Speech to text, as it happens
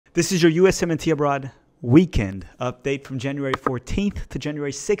This is your USMNT Abroad weekend update from January 14th to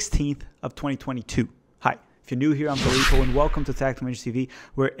January 16th of 2022. Hi, if you're new here, I'm Filippo, and welcome to Tactical Manager TV,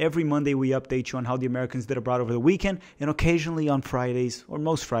 where every Monday we update you on how the Americans did abroad over the weekend, and occasionally on Fridays, or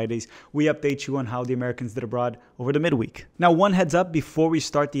most Fridays, we update you on how the Americans did abroad over the midweek. Now, one heads up before we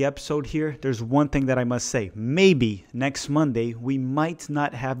start the episode here, there's one thing that I must say. Maybe next Monday, we might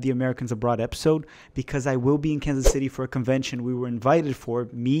not have the Americans abroad episode because I will be in Kansas City for a convention we were invited for,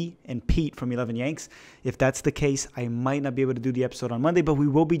 me and Pete from 11 Yanks. If that's the case, I might not be able to do the episode on Monday, but we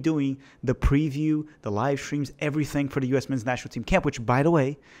will be doing the preview, the live streams, everything for the U.S. men's national team camp, which, by the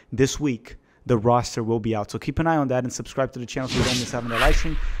way, this week, the roster will be out. So keep an eye on that and subscribe to the channel so you don't miss out on the live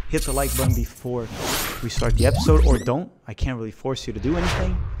stream. Hit the like button before we start the episode, or don't. I can't really force you to do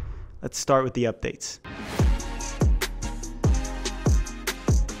anything. Let's start with the updates.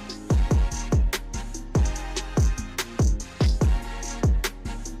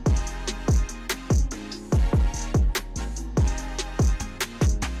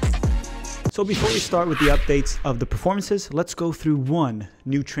 So before we start with the updates of the performances, let's go through one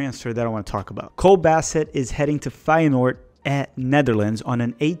new transfer that I want to talk about. Cole Bassett is heading to Feyenoord at Netherlands on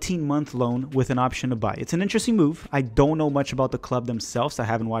an 18-month loan with an option to buy. It's an interesting move. I don't know much about the club themselves. I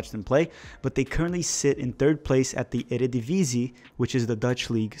haven't watched them play, but they currently sit in third place at the Eredivisie, which is the Dutch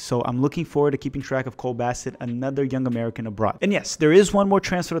league. So I'm looking forward to keeping track of Cole Bassett, another young American abroad. And yes, there is one more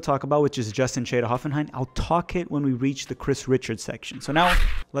transfer to talk about, which is Justin Che to Hoffenheim. I'll talk it when we reach the Chris Richards section. So now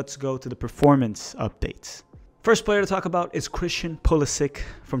let's go to the performance updates. First player to talk about is Christian Pulisic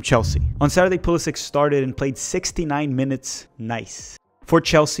from Chelsea. On Saturday, Pulisic started and played 69 minutes. Nice. For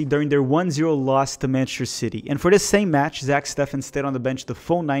Chelsea during their 1-0 loss to Manchester City. And for this same match, Zach Steffen stayed on the bench the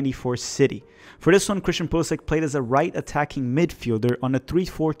full 90 for City. For this one, Christian Pulisic played as a right attacking midfielder on a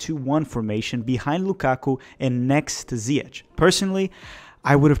 3-4-2-1 formation behind Lukaku and next to Ziyech. Personally,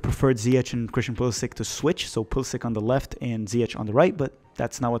 I would have preferred Ziyech and Christian Pulisic to switch, so Pulisic on the left and Ziyech on the right, but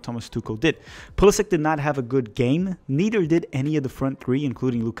that's not what Thomas Tuchel did. Pulisic did not have a good game, neither did any of the front three,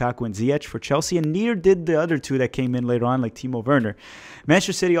 including Lukaku and Ziyech for Chelsea, and neither did the other two that came in later on, like Timo Werner.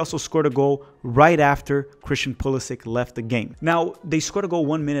 Manchester City also scored a goal right after Christian Pulisic left the game. Now, they scored a goal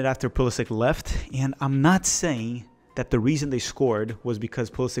 1 minute after Pulisic left, and I'm not saying that the reason they scored was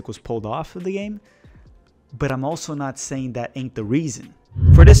because Pulisic was pulled off of the game, but I'm also not saying that ain't the reason.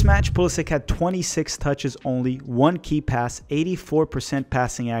 For this match, Pulisic had 26 touches only, 1 key pass, 84%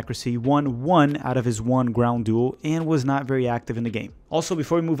 passing accuracy, won 1 out of his 1 ground duel, and was not very active in the game. Also,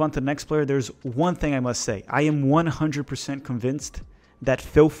 before we move on to the next player, there's one thing I must say. I am 100% convinced that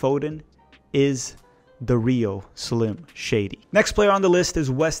Phil Foden is the real Slim Shady. Next player on the list is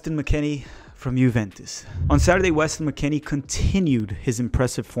Weston Mckennie from Juventus. On Saturday, Weston Mckennie continued his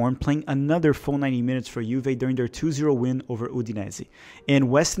impressive form, playing another full 90 minutes for Juve during their 2-0 win over Udinese.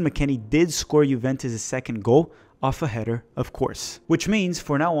 And Weston Mckennie did score Juventus' second goal off a header, of course. Which means,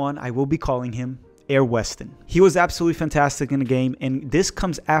 from now on, I will be calling him Air Weston. He was absolutely fantastic in the game, and this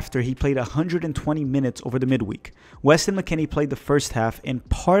comes after he played 120 minutes over the midweek. Weston Mckennie played the first half and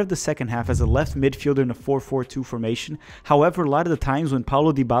part of the second half as a left midfielder in a 4-4-2 formation. However, a lot of the times when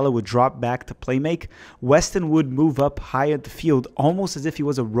Paulo Dybala would drop back to playmake, Weston would move up high at the field, almost as if he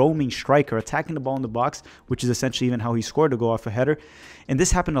was a roaming striker, attacking the ball in the box, which is essentially even how he scored a goal off a header. And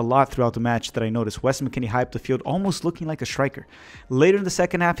this happened a lot throughout the match that I noticed. Weston Mckennie hyped the field, almost looking like a striker. Later in the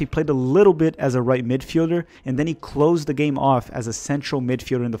second half, he played a little bit as a right midfielder, and then he closed the game off as a central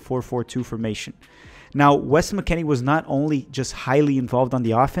midfielder in the 4-4-2 formation. Now, Weston Mckennie was not only just highly involved on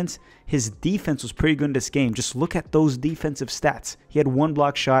the offense, his defense was pretty good in this game. Just look at those defensive stats. He had 1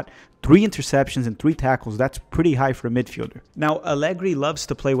 block shot, 3 interceptions, and 3 tackles. That's pretty high for a midfielder. Now, Allegri loves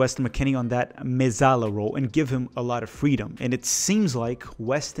to play Weston Mckennie on that mezzala role and give him a lot of freedom. And it seems like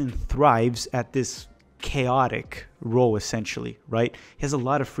Weston thrives at this chaotic role, essentially, right? He has a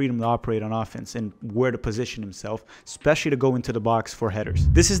lot of freedom to operate on offense and where to position himself, especially to go into the box for headers.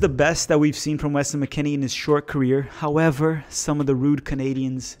 This is the best that we've seen from Weston Mckennie in his short career. However, some of the rude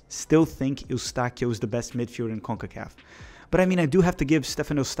Canadians still think Eustáquio is the best midfielder in CONCACAF. But I mean, I do have to give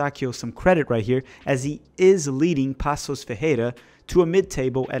Stefano Eustáquio some credit right here, as he is leading Passos Ferreira to a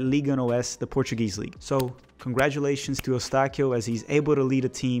mid-table at Liga NOS, the Portuguese league. So congratulations to Eustáquio, as he's able to lead a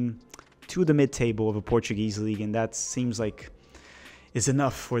team to the mid-table of a Portuguese league, and that seems like is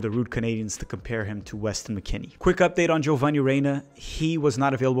enough for the rude Canadians to compare him to Weston Mckennie. Quick update on Gio Reyna. He was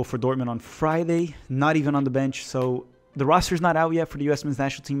not available for Dortmund on Friday, not even on the bench, so the roster's not out yet for the U.S. men's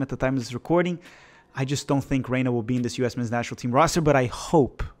national team at the time of this recording. I just don't think Reyna will be in this U.S. men's national team roster, but I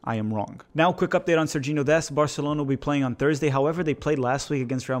hope I am wrong. Now, quick update on Serginho Dest. Barcelona will be playing on Thursday. However, they played last week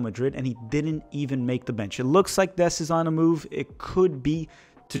against Real Madrid, and he didn't even make the bench. It looks like Dest is on a move. It could be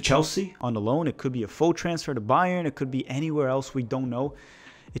to Chelsea on the loan. It could be a full transfer to Bayern. It could be anywhere else. We don't know.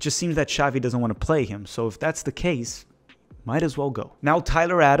 It just seems that Xavi doesn't want to play him. So if that's the case, might as well go. Now,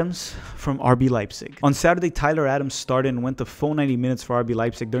 Tyler Adams from RB Leipzig. On Saturday, Tyler Adams started and went the full 90 minutes for RB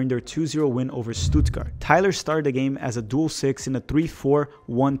Leipzig during their 2-0 win over Stuttgart. Tyler started the game as a dual 6 in a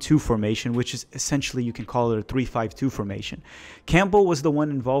 3-4-1-2 formation, which is essentially, you can call it a 3-5-2 formation. Campbell was the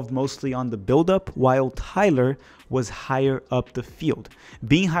one involved mostly on the build-up, while Tyler was higher up the field.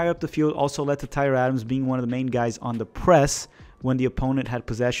 Being higher up the field also led to Tyler Adams being one of the main guys on the press when the opponent had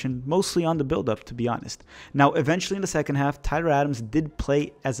possession, mostly on the build-up, to be honest. Now, eventually in the second half, Tyler Adams did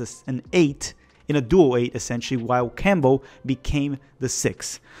play as an 8, in a dual 8, essentially, while Campbell became the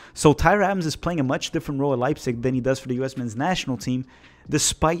 6. So Tyler Adams is playing a much different role at Leipzig than he does for the US men's national team,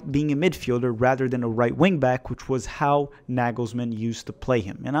 despite being a midfielder rather than a right wing back, which was how Nagelsmann used to play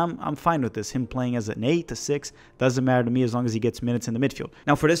him. And I'm fine with this. Him playing as an 8, a 6, doesn't matter to me as long as he gets minutes in the midfield.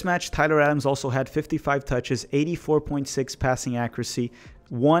 Now for this match, Tyler Adams also had 55 touches, 84.6 passing accuracy,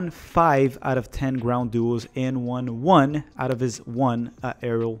 won 5 out of 10 ground duels, and won 1 out of his 1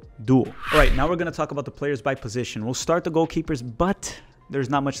 aerial duel. All right, now we're going to talk about the players by position. We'll start the goalkeepers, but there's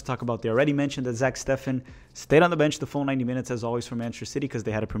not much to talk about. They already mentioned that Zach Steffen stayed on the bench the full 90 minutes as always for Manchester City because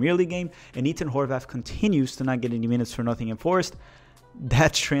they had a Premier League game, and Ethan Horvath continues to not get any minutes for Nottingham Forest.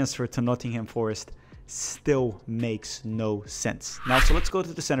 That transfer to Nottingham Forest still makes no sense. Now, so let's go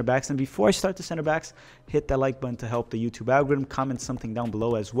to the center backs, and before I start the center backs, hit that like button to help the YouTube algorithm, comment something down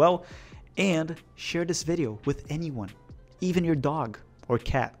below as well, and share this video with anyone, even your dog or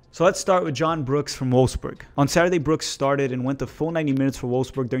cat. So let's start with John Brooks from Wolfsburg. On Saturday, Brooks started and went the full 90 minutes for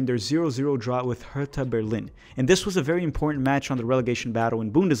Wolfsburg during their 0-0 draw with Hertha Berlin. And this was a very important match on the relegation battle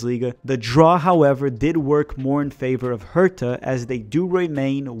in Bundesliga. The draw, however, did work more in favor of Hertha as they do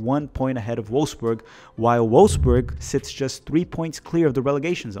remain 1 point ahead of Wolfsburg, while Wolfsburg sits just 3 points clear of the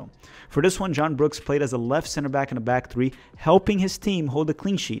relegation zone. For this one, John Brooks played as a left center back in a back 3, helping his team hold a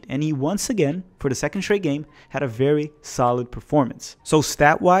clean sheet. And he once again, for the second straight game, had a very solid performance. So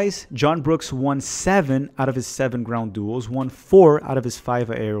stat-wise, John Brooks won 7 out of his 7 ground duels, won 4 out of his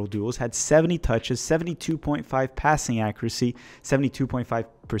 5 aerial duels, had 70 touches, 72.5 passing accuracy,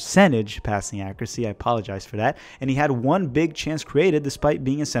 72.5% passing accuracy, I apologize for that, and he had 1 big chance created despite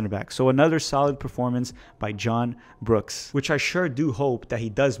being a center back. So another solid performance by John Brooks, which I sure do hope that he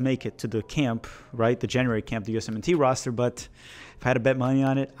does make it to the camp, right, the January camp, the USMNT roster, but if I had to bet money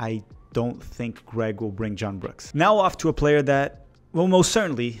on it, I don't think Greg will bring John Brooks. Now off to a player that will most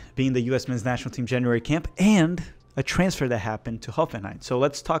certainly be in the US men's national team January camp and a transfer that happened to Hoffenheim. So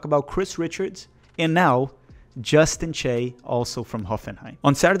let's talk about Chris Richards and now Justin Che, also from Hoffenheim.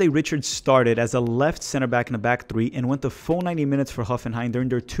 On Saturday, Richards started as a left center back in a back 3 and went the full 90 minutes for Hoffenheim during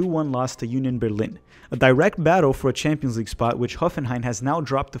their 2-1 loss to Union Berlin. A direct battle for a Champions League spot, which Hoffenheim has now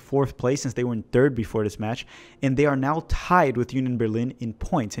dropped to 4th place since they were in 3rd before this match, and they are now tied with Union Berlin in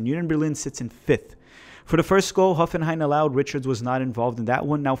points, and Union Berlin sits in 5th. For the first goal, Hoffenheim allowed. Richards was not involved in that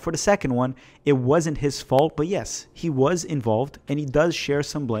one. Now, for the second one, it wasn't his fault, but yes, he was involved, and he does share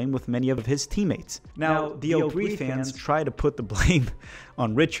some blame with many of his teammates. Now, the O3 fans try to put the blame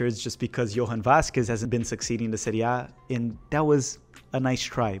on Richards just because Johan Vasquez hasn't been succeeding in the Serie A, and that was a nice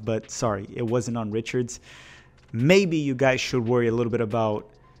try, but sorry, it wasn't on Richards. Maybe you guys should worry a little bit about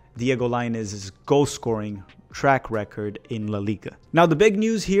Diego Lainez's goal-scoring track record in La Liga. Now, the big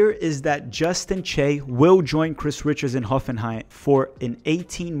news here is that Justin Che will join Chris Richards in Hoffenheim for an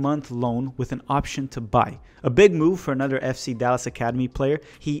 18-month loan with an option to buy. A big move for another FC Dallas Academy player.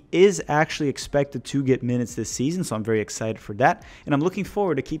 He is actually expected to get minutes this season, so I'm very excited for that. And I'm looking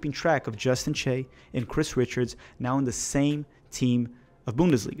forward to keeping track of Justin Che and Chris Richards now in the same team of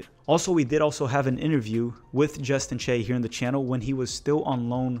Bundesliga. Also, we did also have an interview with Justin Che here on the channel when he was still on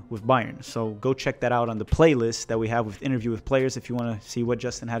loan with Bayern. So go check that out on the playlist that we have with interview with players if you want to see what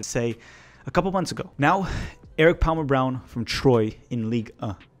Justin had to say a couple months ago. Now, Eric Palmer-Brown from Troy in Ligue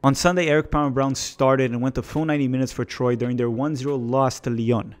 1. On Sunday, Eric Palmer-Brown started and went the full 90 minutes for Troy during their 1-0 loss to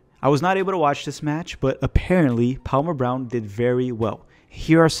Lyon. I was not able to watch this match, but apparently Palmer-Brown did very well.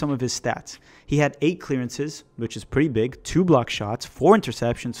 Here are some of his stats. He had 8 clearances, which is pretty big, 2 block shots, 4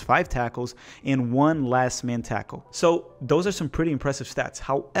 interceptions, 5 tackles, and 1 last man tackle. So those are some pretty impressive stats.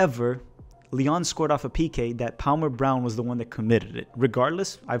 However, Leon scored off a PK that Palmer Brown was the one that committed it.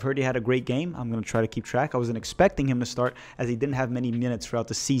 Regardless, I've heard he had a great game. I'm going to try to keep track. I wasn't expecting him to start as he didn't have many minutes throughout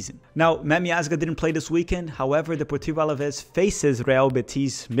the season. Now, Matt Miazga didn't play this weekend. However, Deportivo Alaves faces Real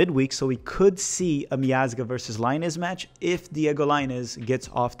Betis midweek, so we could see a Miazga versus LLanez match if Diego LLanez gets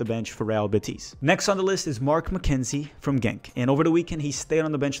off the bench for Real Betis. Next on the list is Mark McKenzie from Genk. And over the weekend, he stayed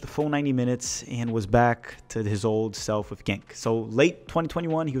on the bench the full 90 minutes and was back to his old self with Genk. So late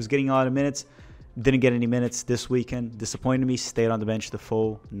 2021, he was getting a lot of minutes. Didn't get any minutes this weekend. Disappointed me. Stayed on the bench the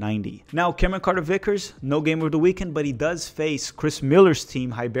full 90. Now, Cameron Carter-Vickers, no game of the weekend, but he does face Chris Miller's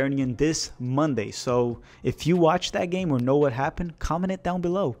team, Hibernian, this Monday. So if you watched that game or know what happened, comment it down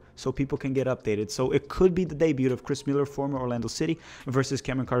below so people can get updated. So it could be the debut of Chris Miller, former Orlando City, versus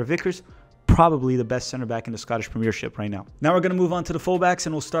Cameron Carter-Vickers. Probably the best center back in the Scottish Premiership right now. Now we're going to move on to the fullbacks,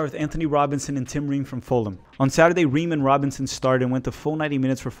 and we'll start with Anthony Robinson and Tim Ream from Fulham. On Saturday, Ream and Robinson started and went the full 90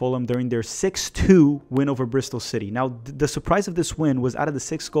 minutes for Fulham during their 6-2 win over Bristol City. Now, the surprise of this win was out of the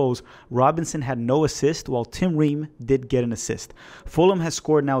 6 goals, Robinson had no assist, while Tim Ream did get an assist. Fulham has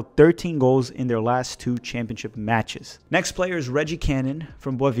scored now 13 goals in their last 2 championship matches. Next player is Reggie Cannon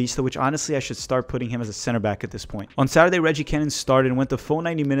from Boavista, which honestly I should start putting him as a center back at this point. On Saturday, Reggie Cannon started and went the full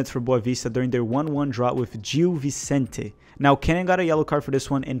 90 minutes for Boavista during their 1-1 draw with Gio Vicente. Now, Cannon got a yellow card for this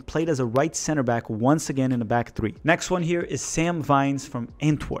one and played as a right center back once again in the back 3. Next one here is Sam Vines from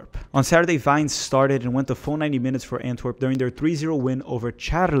Antwerp. On Saturday, Vines started and went the full 90 minutes for Antwerp during their 3-0 win over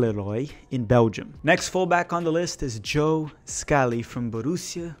Charleroi in Belgium. Next fullback on the list is Joe Scally from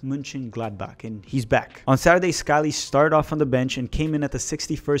Borussia Mönchengladbach, and he's back. On Saturday, Scally started off on the bench and came in at the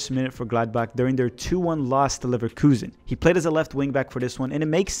 61st minute for Gladbach during their 2-1 loss to Leverkusen. He played as a left wing back for this one, and it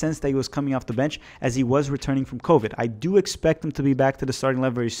makes sense that he was coming off the bench as he was returning from COVID. I do expect him to be back to the starting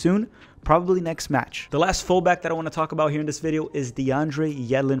level very soon, probably next match. The last fullback that I want to talk about here in this video is DeAndre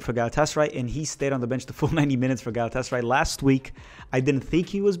Yedlin for Galatasaray, and he stayed on the bench the full 90 minutes for Galatasaray. Last week, I didn't think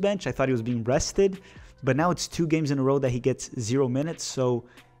he was benched. I thought he was being rested, but now it's 2 games in a row that he gets 0 minutes, so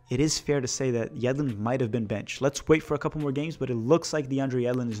it is fair to say that Yedlin might have been benched. Let's wait for a couple more games, but it looks like DeAndre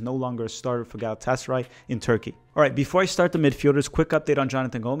Yedlin is no longer a starter for Galatasaray in Turkey. All right, before I start the midfielders, quick update on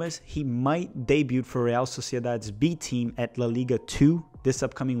Jonathan Gomez. He might debut for Real Sociedad's B team at La Liga 2 this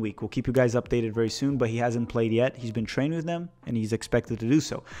upcoming week. We'll keep you guys updated very soon, but he hasn't played yet. He's been training with them, and he's expected to do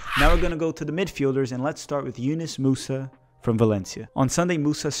so. Now we're going to go to the midfielders, and let's start with Yunus Musah from Valencia. On Sunday,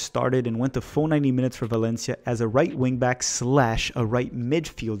 Musah started and went the full 90 minutes for Valencia as a right wingback / a right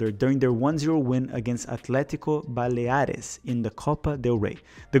midfielder during their 1-0 win against Atletico Baleares in the Copa del Rey.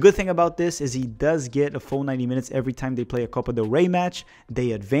 The good thing about this is he does get a full 90 minutes every time they play a Copa del Rey match.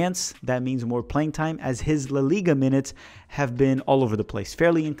 They advance. That means more playing time, as his La Liga minutes have been all over the place,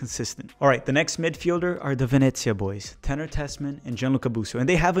 fairly inconsistent. All right, the next midfielder are the Venezia boys, Tenor Tessman and Gianluca Busio, and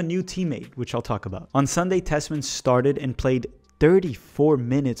they have a new teammate, which I'll talk about. On Sunday, Tessman started and played 34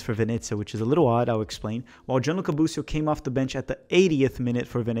 minutes for Venezia, which is a little odd, I'll explain, while Gianluca Busio came off the bench at the 80th minute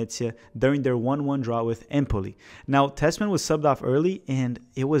for Venezia during their 1-1 draw with Empoli. Now, Tessman was subbed off early, and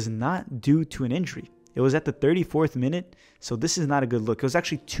it was not due to an injury. It was at the 34th minute, so this is not a good look. It was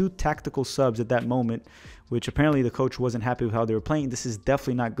actually 2 tactical subs at that moment, which apparently the coach wasn't happy with how they were playing. This is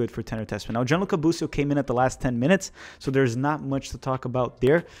definitely not good for Tenor Tessman. Now, Gianluca Busio came in at the last 10 minutes, so there's not much to talk about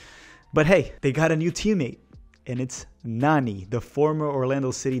there. But hey, they got a new teammate, and it's Nani, the former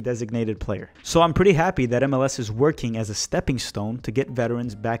Orlando City designated player. So I'm pretty happy that MLS is working as a stepping stone to get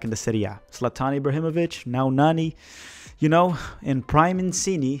veterans back in the Serie A. Zlatan Ibrahimovic, now Nani. You know, and Prime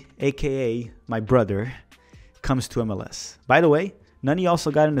Insigne, a.k.a. my brother, comes to MLS. By the way, Nani also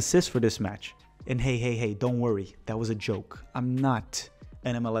got an assist for this match. And hey, don't worry. That was a joke. I'm not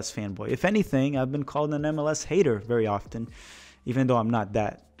an MLS fanboy. If anything, I've been called an MLS hater very often, even though I'm not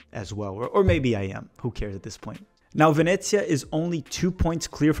that as well. Or maybe I am. Who cares at this point? Now, Venezia is only 2 points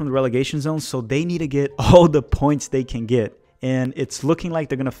clear from the relegation zone, so they need to get all the points they can get. And it's looking like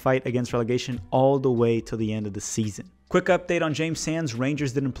they're going to fight against relegation all the way to the end of the season. Quick update on James Sands.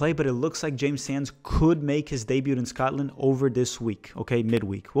 Rangers didn't play, but it looks like James Sands could make his debut in Scotland over this week, okay,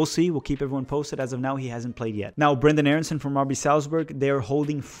 midweek. We'll see. We'll keep everyone posted. As of now, he hasn't played yet. Now, Brenden Aaronson from RB Salzburg, they're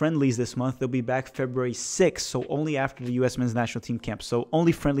holding friendlies this month. They'll be back February 6th, so only after the U.S. men's national team camp. So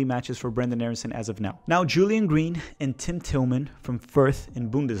only friendly matches for Brenden Aaronson as of now. Now, Julian Green and Tim Tillman from Firth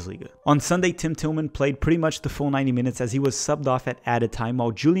in Bundesliga. On Sunday, Tim Tillman played pretty much the full 90 minutes as he was subbed off at added time,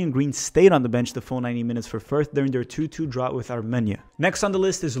 while Julian Green stayed on the bench the full 90 minutes for Firth during their 2-2 draw with Armenia. Next on the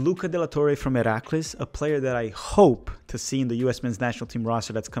list is Luca De La Torre from Heracles, a player that I hope to see in the U.S. men's national team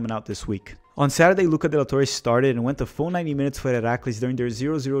roster that's coming out this week. On Saturday, Luca De La Torre started and went the full 90 minutes for Heracles during their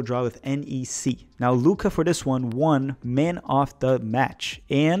 0-0 draw with NEC. Now, Luca for this one won man of the match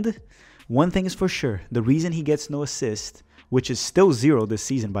and One thing is for sure, the reason he gets no assist, which is still 0 this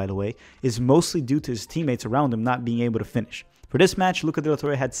season by the way, is mostly due to his teammates around him not being able to finish. For this match, Luca de la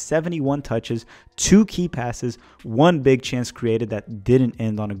Torre had 71 touches, 2 key passes, 1 big chance created that didn't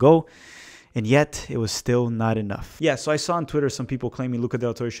end on a goal. And yet, it was still not enough. Yeah, so I saw on Twitter some people claiming Luca de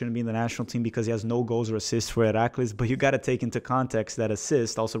la Torre shouldn't be in the national team because he has no goals or assists for Heracles, but you got to take into context that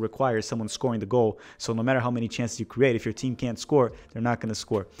assist also requires someone scoring the goal. So no matter how many chances you create, if your team can't score, they're not going to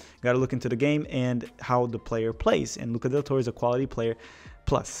score. You got to look into the game and how the player plays. And Luca de la Torre is a quality player.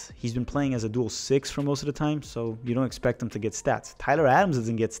 Plus, he's been playing as a dual 6 for most of the time, so you don't expect him to get stats. Tyler Adams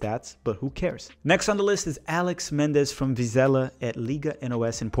doesn't get stats, but who cares? Next on the list is Alex Mendes from Vizela at Liga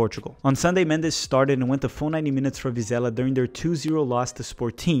NOS in Portugal. On Sunday, Mendes started and went the full 90 minutes for Vizela during their 2-0 loss to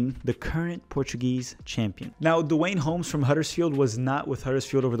Sporting, the current Portuguese champion. Now, Dwayne Holmes from Huddersfield was not with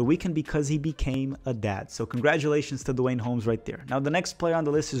Huddersfield over the weekend because he became a dad. So congratulations to Dwayne Holmes right there. Now, the next player on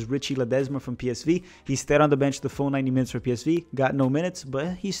the list is Richie Ledezma from PSV. He stayed on the bench the full 90 minutes for PSV, got no minutes, but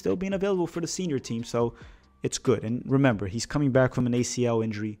he's still being available for the senior team, so it's good. And remember, he's coming back from an ACL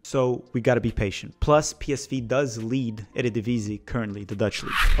injury, so we got to be patient. Plus, PSV does lead Eredivisie currently, the Dutch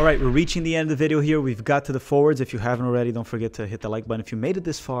league. All right, we're reaching the end of the video here. We've got to the forwards. If you haven't already, don't forget to hit the like button. If you made it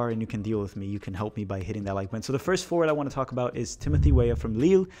this far and you can deal with me, you can help me by hitting that like button. So the first forward I want to talk about is Timothy Weah from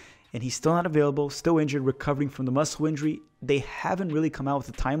Lille, and he's still not available, still injured, recovering from the muscle injury. They haven't really come out with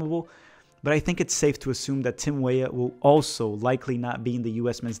a timeable, but I think it's safe to assume that Tim Weah will also likely not be in the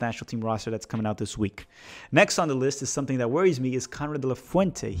US men's national team roster that's coming out this week. Next on the list is something that worries me is Conrad de la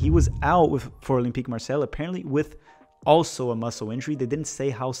Fuente. He was out for Olympique Marseille, apparently with also a muscle injury. They didn't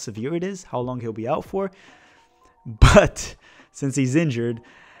say how severe it is, how long he'll be out for. But since he's injured,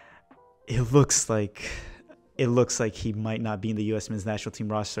 it looks like he might not be in the US men's national team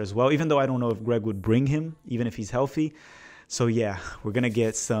roster as well, even though I don't know if Greg would bring him, even if he's healthy. So yeah, we're going to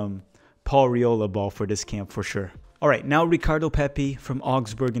get some Paul Riola ball for this camp for sure. All right, now Ricardo Pepi from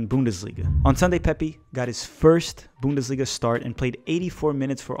Augsburg in Bundesliga. On Sunday, Pepi got his first Bundesliga start and played 84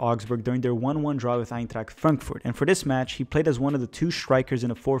 minutes for Augsburg during their 1-1 draw with Eintracht Frankfurt. And for this match, he played as one of the 2 strikers in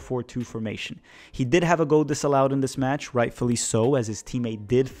a 4-4-2 formation. He did have a goal disallowed in this match, rightfully so, as his teammate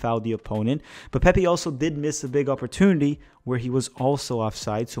did foul the opponent. But Pepi also did miss a big opportunity where he was also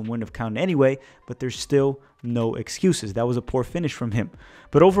offside, so wouldn't have counted anyway, but there's still no excuses. That was a poor finish from him.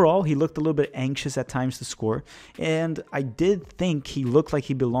 But overall, he looked a little bit anxious at times to score, and I did think he looked like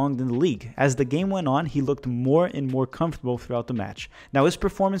he belonged in the league. As the game went on, he looked more and more comfortable throughout the match. Now, his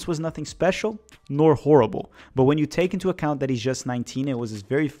performance was nothing special, nor horrible, but when you take into account that he's just 19, it was his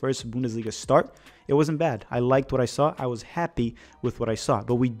very first Bundesliga start, it wasn't bad. I liked what I saw. I was happy with what I saw.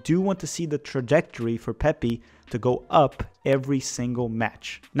 But we do want to see the trajectory for Pepi to go up every single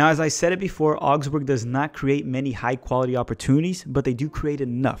match. Now, as I said it before, Augsburg does not create many high-quality opportunities, but they do create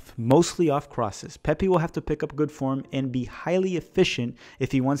enough, mostly off crosses. Pepi will have to pick up good form and be highly efficient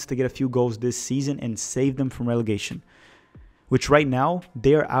if he wants to get a few goals this season and save them from relegation, which right now,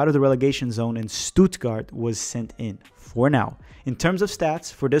 they are out of the relegation zone and Stuttgart was sent in for now. In terms of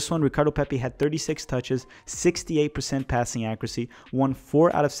stats, for this one, Ricardo Pepi had 36 touches, 68% passing accuracy, won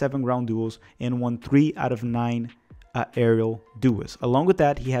 4 out of 7 ground duels, and won 3 out of 9 aerial duels. Along with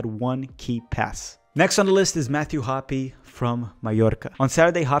that, he had 1 key pass. Next on the list is Matthew Hoppe from Mallorca. On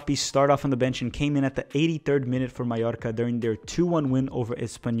Saturday, Hoppe started off on the bench and came in at the 83rd minute for Mallorca during their 2-1 win over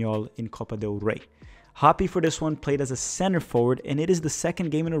Espanyol in Copa del Rey. Hoppe for this one played as a center forward, and it is the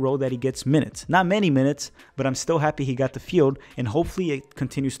second game in a row that he gets minutes. Not many minutes, but I'm still happy he got the field, and hopefully it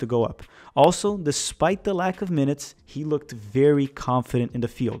continues to go up. Also, despite the lack of minutes, he looked very confident in the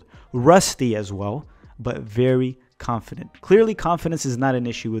field. Rusty as well, but very confident. Clearly, confidence is not an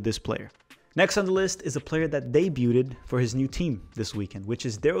issue with this player. Next on the list is a player that debuted for his new team this weekend, which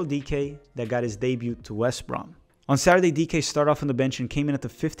is Daryl Dike that got his debut to West Brom. On Saturday, Dike started off on the bench and came in at the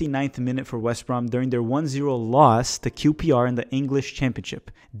 59th minute for West Brom during their 1-0 loss to QPR in the English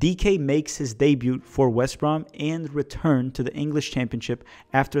Championship. Dike makes his debut for West Brom and returned to the English Championship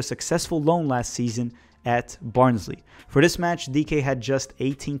after a successful loan last season at Barnsley. For this match, Dike had just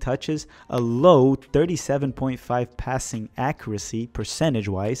 18 touches, a low 37.5 passing accuracy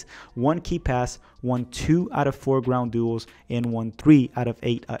percentage-wise, 1 key pass, won 2 out of 4 ground duels, and won 3 out of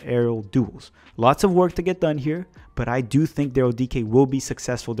 8 aerial duels. Lots of work to get done here, but I do think Daryl Dike will be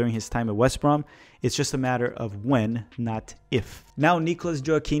successful during his time at West Brom. It's just a matter of when, not if. Now, Nicolas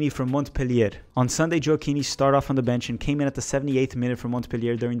Gioacchini from Montpellier. On Sunday, Gioacchini started off on the bench and came in at the 78th minute for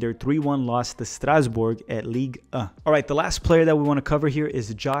Montpellier during their 3-1 loss to Strasbourg at Ligue 1. All right, the last player that we want to cover here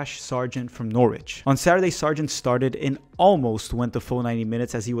is Josh Sargent from Norwich. On Saturday, Sargent started and almost went the full 90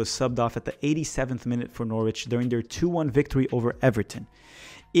 minutes as he was subbed off at the 87th minute for Norwich during their 2-1 victory over Everton.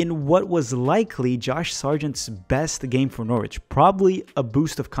 in what was likely Josh Sargent's best game for Norwich. Probably a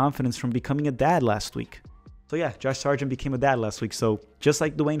boost of confidence from becoming a dad last week. So yeah, Josh Sargent became a dad last week. So just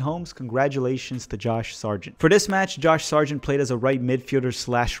like Dwayne Holmes, congratulations to Josh Sargent. For this match, Josh Sargent played as a right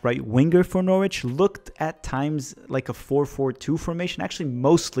midfielder / right winger for Norwich. Looked at times like a 4-4-2 formation. Actually,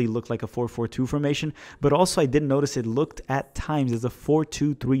 mostly looked like a 4-4-2 formation. But also I did notice it looked at times as a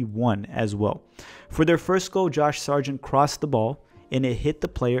 4-2-3-1 as well. For their first goal, Josh Sargent crossed the ball and it hit the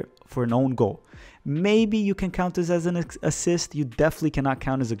player for an own goal. Maybe you can count this as an assist. You definitely cannot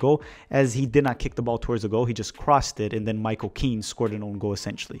count as a goal, as he did not kick the ball towards the goal. He just crossed it, and then Michael Keane scored an own goal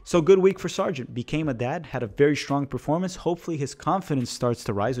essentially. So good week for Sargent. Became a dad, had a very strong performance. Hopefully his confidence starts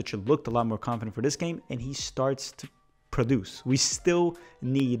to rise, which it looked a lot more confident for this game, and he starts to produce. We still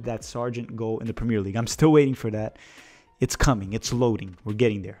need that Sargent goal in the Premier League. I'm still waiting for that. It's coming. It's loading. We're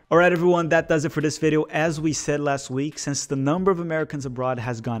getting there. All right, everyone. That does it for this video. As we said last week, since the number of Americans abroad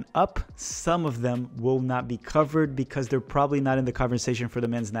has gone up, some of them will not be covered because they're probably not in the conversation for the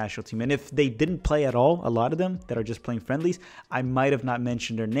men's national team. And if they didn't play at all, a lot of them that are just playing friendlies, I might have not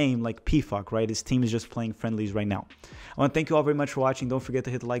mentioned their name, like PFOC, right? His team is just playing friendlies right now. I want to thank you all very much for watching. Don't forget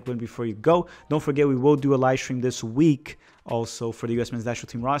to hit the like button before you go. Don't forget, we will do a live stream this week also for the US men's national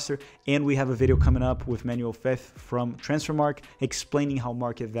team roster, and we have a video coming up with Manuel Feth from Transfermarkt explaining how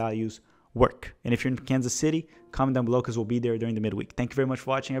market values work. And if you're in Kansas City, comment down below because we'll be there during the midweek. Thank you very much for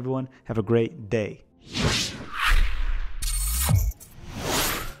watching, everyone. Have a great day.